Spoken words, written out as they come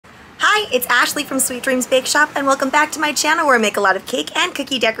Hi, it's Ashley from Sweet Dreams Bake Shop, and welcome back to my channel where I make a lot of cake and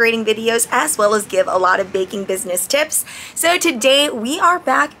cookie decorating videos as well as give a lot of baking business tips. So today we are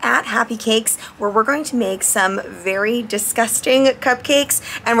back at Happycakes where we're going to make some very disgusting cupcakes,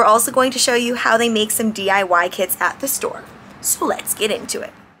 and we're also going to show you how they make some DIY kits at the store. So let's get into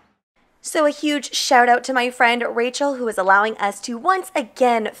it. So a huge shout out to my friend Rachel, who is allowing us to once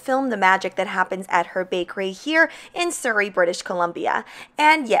again film the magic that happens at her bakery here in Surrey, British Columbia.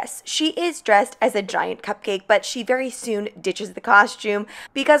 And yes, she is dressed as a giant cupcake, but she very soon ditches the costume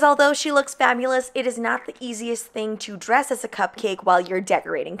because although she looks fabulous, it is not the easiest thing to dress as a cupcake while you're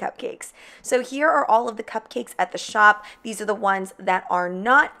decorating cupcakes. So here are all of the cupcakes at the shop. These are the ones that are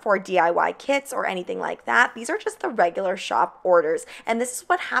not for DIY kits or anything like that. These are just the regular shop orders. And this is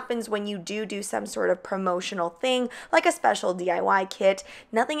what happens when you do some sort of promotional thing like a special DIY kit.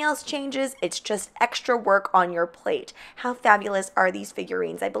 Nothing else changes, it's just extra work on your plate. How fabulous are these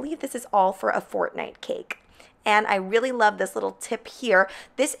figurines? I believe this is all for a fortnight cake. And I really love this little tip here.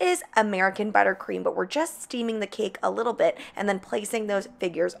 This is American buttercream, but we're just steaming the cake a little bit and then placing those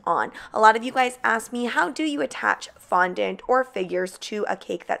figures on. A lot of you guys ask me, how do you attach fondant or figures to a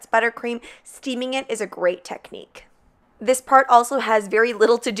cake that's buttercream? Steaming it is a great technique. This part also has very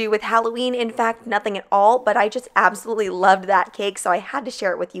little to do with Halloween, in fact, nothing at all, but I just absolutely loved that cake, so I had to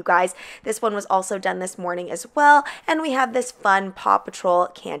share it with you guys. This one was also done this morning as well, and we have this fun Paw Patrol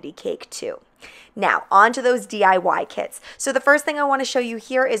candy cake too. Now, on to those DIY kits. So the first thing I want to show you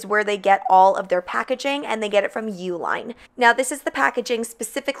here is where they get all of their packaging, and they get it from Uline. Now, this is the packaging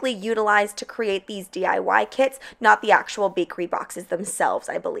specifically utilized to create these DIY kits, not the actual bakery boxes themselves,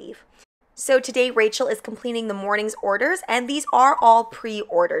 I believe. So today Rachel is completing the morning's orders, and these are all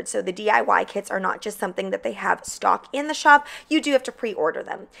pre-ordered. So the DIY kits are not just something that they have stock in the shop, you do have to pre-order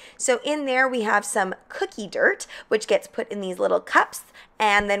them. So in there we have some cookie dirt, which gets put in these little cups,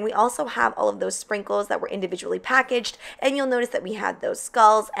 and then we also have all of those sprinkles that were individually packaged, and you'll notice that we had those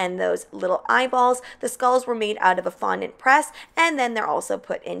skulls and those little eyeballs. The skulls were made out of a fondant press, and then they're also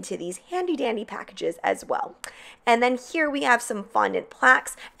put into these handy dandy packages as well. And then here we have some fondant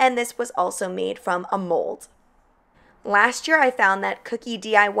plaques, and this was also made from a mold. Last year I found that cookie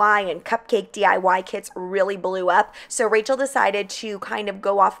DIY and cupcake DIY kits really blew up, so Rachel decided to kind of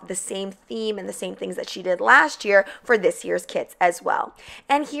go off the same theme and the same things that she did last year for this year's kits as well.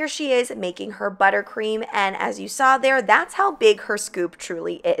 And here she is making her buttercream, and as you saw there, that's how big her scoop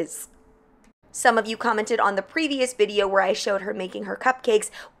truly is. Some of you commented on the previous video where I showed her making her cupcakes,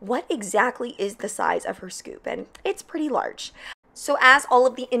 what exactly is the size of her scoop? And it's pretty large. So as all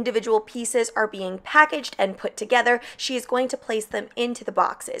of the individual pieces are being packaged and put together, she is going to place them into the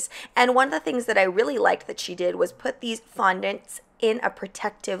boxes. And one of the things that I really liked that she did was put these fondants in a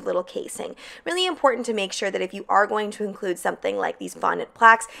protective little casing. Really important to make sure that if you are going to include something like these fondant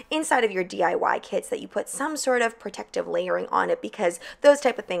plaques inside of your DIY kits, that you put some sort of protective layering on it, because those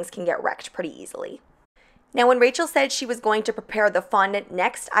type of things can get wrecked pretty easily. Now, when Rachel said she was going to prepare the fondant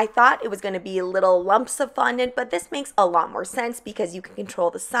next, I thought it was going to be little lumps of fondant, but this makes a lot more sense because you can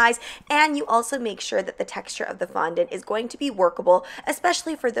control the size, and you also make sure that the texture of the fondant is going to be workable,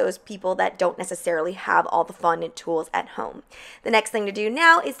 especially for those people that don't necessarily have all the fondant tools at home. The next thing to do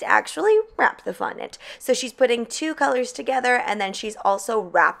now is to actually wrap the fondant. So she's putting two colors together, and then she's also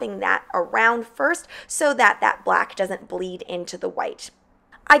wrapping that around first so that that black doesn't bleed into the white.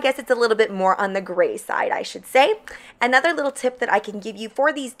 I guess it's a little bit more on the gray side, I should say. Another little tip that I can give you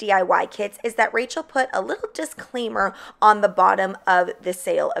for these DIY kits is that Rachel put a little disclaimer on the bottom of the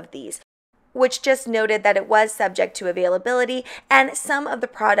sale of these, which just noted that it was subject to availability and some of the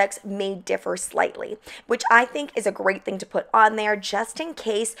products may differ slightly, which I think is a great thing to put on there just in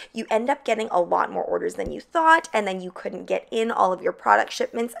case you end up getting a lot more orders than you thought and then you couldn't get in all of your product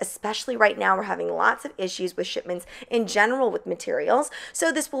shipments. Especially right now, we're having lots of issues with shipments in general with materials,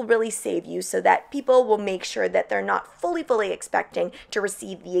 so this will really save you so that people will make sure that they're not fully expecting to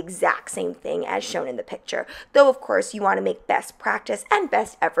receive the exact same thing as shown in the picture, though of course you want to make best practice and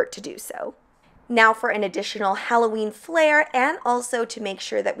best effort to do so. Now for an additional Halloween flair, and also to make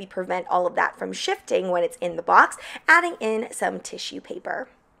sure that we prevent all of that from shifting when it's in the box, adding in some tissue paper.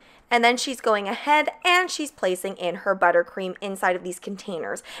 And then she's going ahead and she's placing in her buttercream inside of these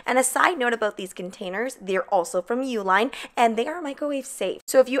containers. And a side note about these containers, they're also from Uline and they are microwave safe.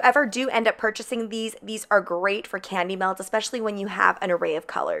 So if you ever do end up purchasing these are great for candy melts, especially when you have an array of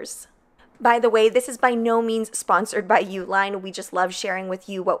colors. By the way, this is by no means sponsored by Uline. We just love sharing with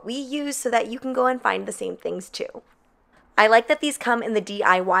you what we use so that you can go and find the same things too. I like that these come in the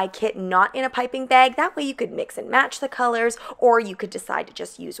DIY kit, not in a piping bag. That way you could mix and match the colors, or you could decide to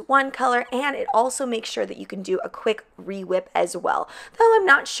just use one color, and it also makes sure that you can do a quick re-whip as well. Though I'm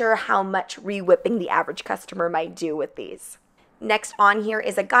not sure how much re-whipping the average customer might do with these. Next on here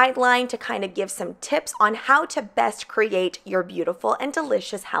is a guideline to kind of give some tips on how to best create your beautiful and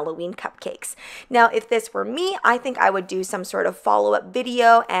delicious Halloween cupcakes. Now, if this were me, I think I would do some sort of follow-up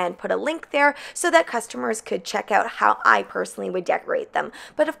video and put a link there so that customers could check out how I personally would decorate them.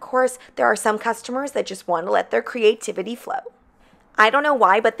 But of course, there are some customers that just want to let their creativity flow. I don't know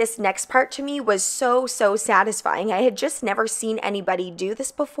why, but this next part to me was so satisfying. I had just never seen anybody do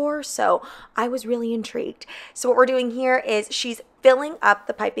this before, so I was really intrigued. So what we're doing here is she's filling up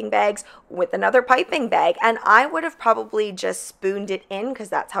the piping bags with another piping bag, and I would have probably just spooned it in because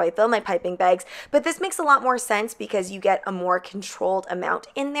that's how I fill my piping bags, but this makes a lot more sense because you get a more controlled amount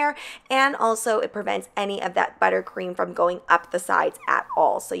in there, and also it prevents any of that buttercream from going up the sides at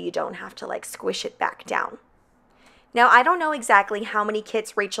all, so you don't have to like squish it back down. Now, I don't know exactly how many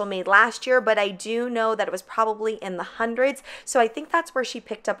kits Rachel made last year, but I do know that it was probably in the hundreds. So I think that's where she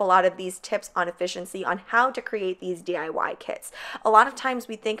picked up a lot of these tips on efficiency on how to create these DIY kits. A lot of times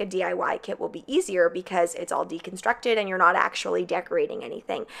we think a DIY kit will be easier because it's all deconstructed and you're not actually decorating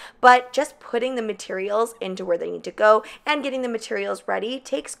anything. But just putting the materials into where they need to go and getting the materials ready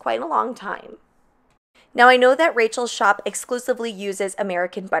takes quite a long time. Now, I know that Rachel's shop exclusively uses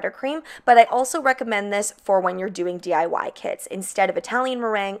American buttercream, but I also recommend this for when you're doing DIY kits instead of Italian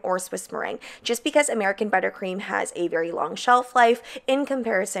meringue or Swiss meringue, just because American buttercream has a very long shelf life in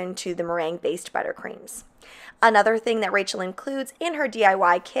comparison to the meringue-based buttercreams. Another thing that Rachel includes in her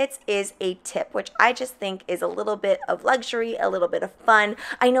DIY kits is a tip, which I just think is a little bit of luxury, a little bit of fun.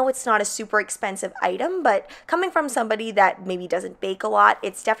 I know it's not a super expensive item, but coming from somebody that maybe doesn't bake a lot,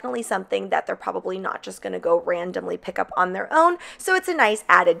 it's definitely something that they're probably not just going to go randomly pick up on their own, so it's a nice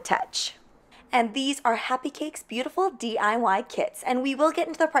added touch. And these are Happycakes beautiful DIY kits, and we will get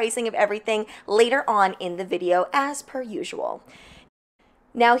into the pricing of everything later on in the video as per usual.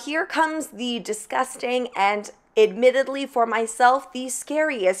 Now here comes the disgusting and admittedly for myself the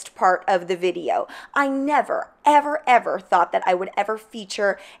scariest part of the video. I never ever thought that I would ever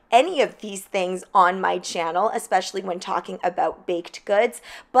feature any of these things on my channel, especially when talking about baked goods,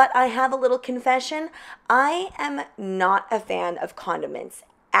 but I have a little confession. I am not a fan of condiments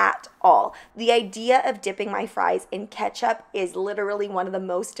at all. The idea of dipping my fries in ketchup is literally one of the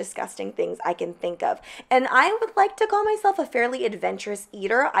most disgusting things I can think of. And I would like to call myself a fairly adventurous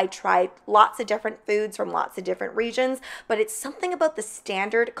eater. I tried lots of different foods from lots of different regions, but it's something about the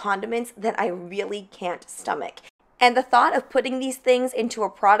standard condiments that I really can't stomach. And the thought of putting these things into a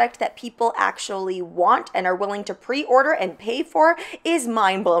product that people actually want and are willing to pre-order and pay for is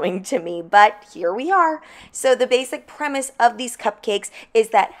mind-blowing to me, but here we are. So the basic premise of these cupcakes is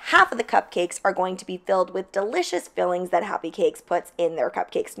that half of the cupcakes are going to be filled with delicious fillings that Happycakes puts in their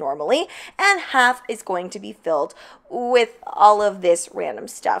cupcakes normally, and half is going to be filled with all of this random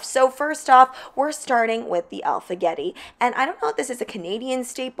stuff. So first off, we're starting with the alphagetti, and I don't know if this is a Canadian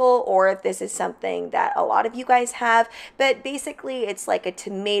staple or if this is something that a lot of you guys have, but basically it's like a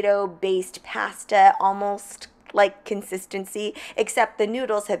tomato-based pasta, almost like consistency, except the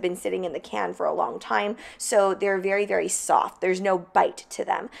noodles have been sitting in the can for a long time, so they're very soft. There's no bite to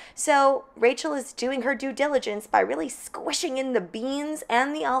them. So Rachel is doing her due diligence by really squishing in the beans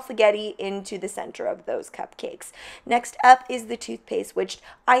and the alphagetti into the center of those cupcakes. Next up is the toothpaste, which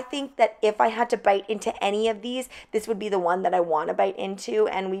I think that if I had to bite into any of these, this would be the one that I want to bite into,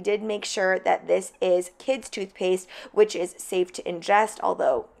 and we did make sure that this is kids toothpaste, which is safe to ingest,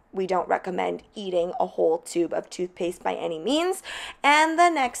 although we don't recommend eating a whole tube of toothpaste by any means. And the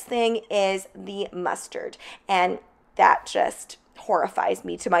next thing is the mustard. And that just horrifies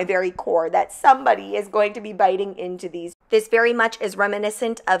me to my very core that somebody is going to be biting into these. This very much is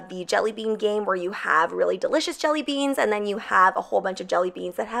reminiscent of the jelly bean game where you have really delicious jelly beans and then you have a whole bunch of jelly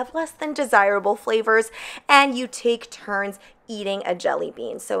beans that have less than desirable flavors, and you take turns eating a jelly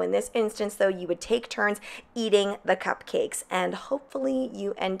bean. So in this instance though, you would take turns eating the cupcakes, and hopefully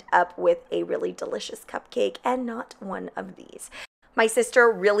you end up with a really delicious cupcake and not one of these. My sister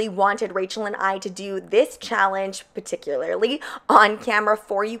really wanted Rachel and I to do this challenge particularly on camera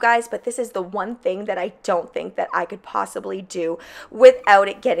for you guys, but this is the one thing that I don't think that I could possibly do without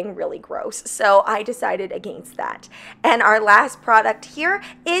it getting really gross. So I decided against that. And our last product here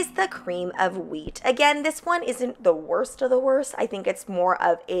is the cream of wheat. Again, this one isn't the worst of the worst. I think it's more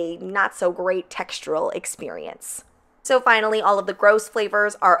of a not so great textural experience. So finally, all of the gross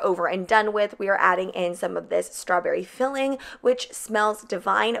flavors are over and done with. We are adding in some of this strawberry filling, which smells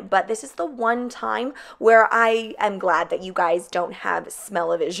divine, but this is the one time where I am glad that you guys don't have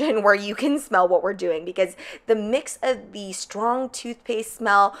smell-o-vision, where you can smell what we're doing, because the mix of the strong toothpaste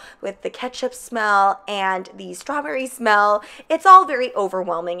smell with the ketchup smell and the strawberry smell, it's all very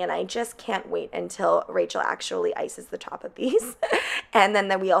overwhelming, and I just can't wait until Rachel actually ices the top of these. And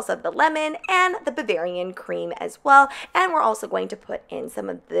then we also have the lemon and the Bavarian cream as well. And we're also going to put in some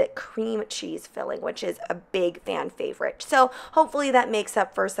of the cream cheese filling, which is a big fan favorite. So hopefully that makes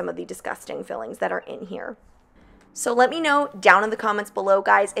up for some of the disgusting fillings that are in here. So let me know down in the comments below,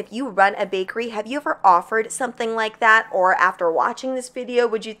 guys, if you run a bakery, have you ever offered something like that? Or after watching this video,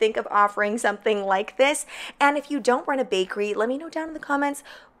 would you think of offering something like this? And if you don't run a bakery, let me know down in the comments,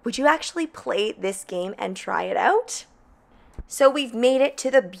 would you actually play this game and try it out? So we've made it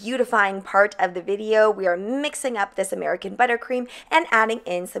to the beautifying part of the video. We are mixing up this American buttercream and adding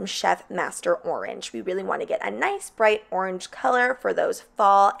in some Chef Master Orange. We really want to get a nice bright orange color for those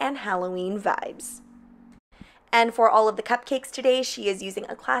fall and Halloween vibes. And for all of the cupcakes today, she is using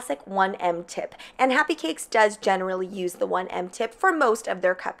a classic 1M tip. And Happycakes does generally use the 1M tip for most of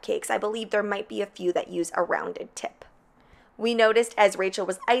their cupcakes. I believe there might be a few that use a rounded tip. We noticed as Rachel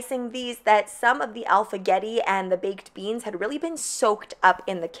was icing these that some of the alphagetti and the baked beans had really been soaked up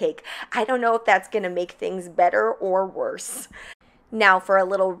in the cake. I don't know if that's going to make things better or worse. Now for a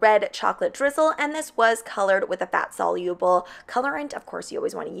little red chocolate drizzle, and this was colored with a fat-soluble colorant. Of course, you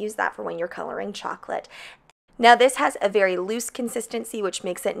always want to use that for when you're coloring chocolate. Now this has a very loose consistency, which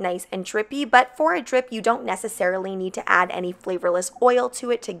makes it nice and drippy, but for a drip, you don't necessarily need to add any flavorless oil to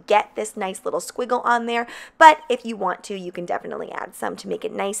it to get this nice little squiggle on there, but if you want to, you can definitely add some to make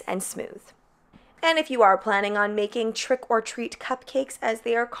it nice and smooth. And if you are planning on making trick or treat cupcakes, as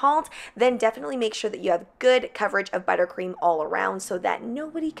they are called, then definitely make sure that you have good coverage of buttercream all around so that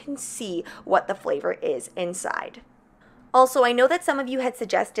nobody can see what the flavor is inside. Also, I know that some of you had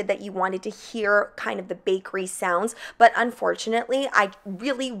suggested that you wanted to hear kind of the bakery sounds, but unfortunately, I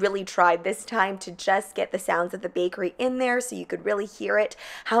really tried this time to just get the sounds of the bakery in there so you could really hear it.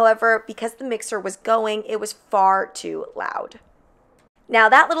 However, because the mixer was going, it was far too loud. Now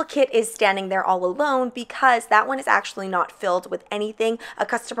that little kit is standing there all alone because that one is actually not filled with anything. A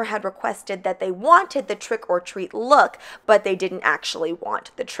customer had requested that they wanted the trick or treat look, but they didn't actually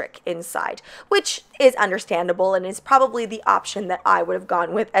want the trick inside, which is understandable and is probably the option that I would have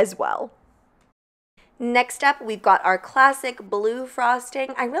gone with as well. Next up, we've got our classic blue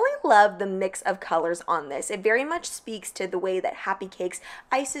frosting. I really love the mix of colors on this. It very much speaks to the way that Happycakes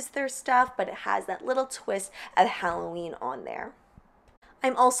ices their stuff, but it has that little twist of Halloween on there.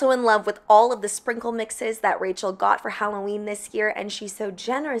 I'm also in love with all of the sprinkle mixes that Rachel got for Halloween this year, and she so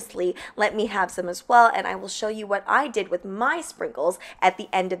generously let me have some as well, and I will show you what I did with my sprinkles at the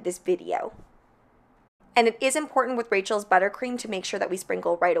end of this video. And it is important with Rachel's buttercream to make sure that we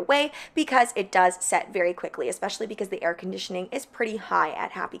sprinkle right away because it does set very quickly, especially because the air conditioning is pretty high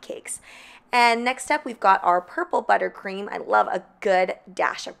at Happycakes. And next up, we've got our purple buttercream. I love a good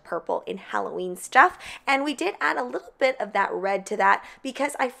dash of purple in Halloween stuff. And we did add a little bit of that red to that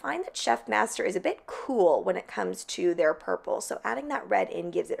because I find that Chef Master is a bit cool when it comes to their purple. So adding that red in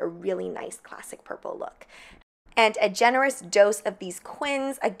gives it a really nice classic purple look. And a generous dose of these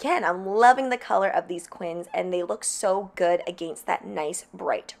quins. Again, I'm loving the color of these quins and they look so good against that nice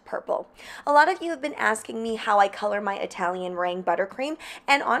bright purple. A lot of you have been asking me how I color my Italian meringue buttercream,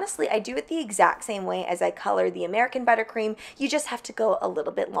 and honestly, I do it the exact same way as I color the American buttercream. You just have to go a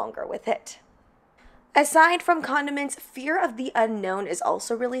little bit longer with it. Aside from condiments, fear of the unknown is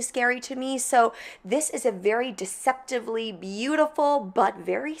also really scary to me, so this is a very deceptively beautiful but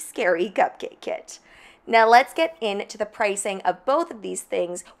very scary cupcake kit. Now let's get into the pricing of both of these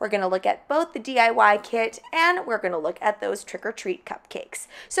things. We're going to look at both the DIY kit and we're going to look at those trick-or-treat cupcakes.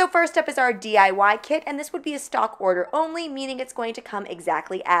 So first up is our DIY kit, and this would be a stock order only, meaning it's going to come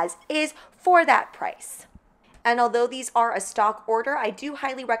exactly as is for that price. And although these are a stock order, I do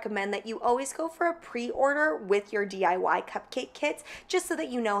highly recommend that you always go for a pre-order with your DIY cupcake kits just so that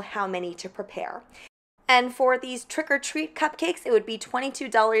you know how many to prepare. And for these trick-or-treat cupcakes, it would be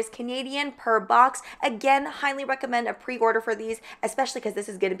 $22 Canadian per box. Again, highly recommend a pre-order for these, especially because this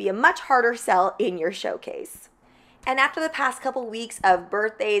is going to be a much harder sell in your showcase. And after the past couple weeks of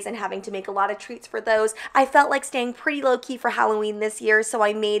birthdays and having to make a lot of treats for those, I felt like staying pretty low-key for Halloween this year, so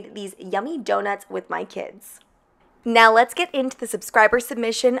I made these yummy donuts with my kids. Now let's get into the subscriber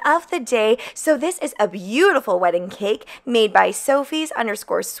submission of the day. So this is a beautiful wedding cake made by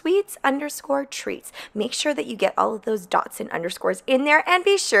Sophie's_sweets_treats. Make sure that you get all of those dots and underscores in there and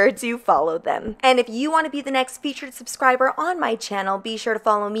be sure to follow them. And if you want to be the next featured subscriber on my channel, be sure to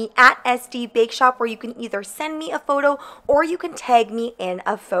follow me at SD Bake Shop, where you can either send me a photo or you can tag me in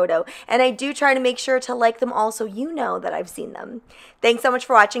a photo. And I do try to make sure to like them all so you know that I've seen them. Thanks so much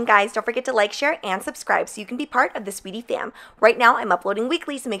for watching, guys. Don't forget to like, share, and subscribe so you can be part of the Sweetie fam. Right now, I'm uploading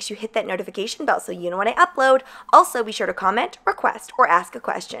weekly, so make sure you hit that notification bell so you know when I upload. Also, be sure to comment, request, or ask a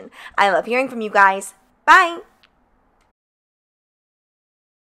question. I love hearing from you guys. Bye!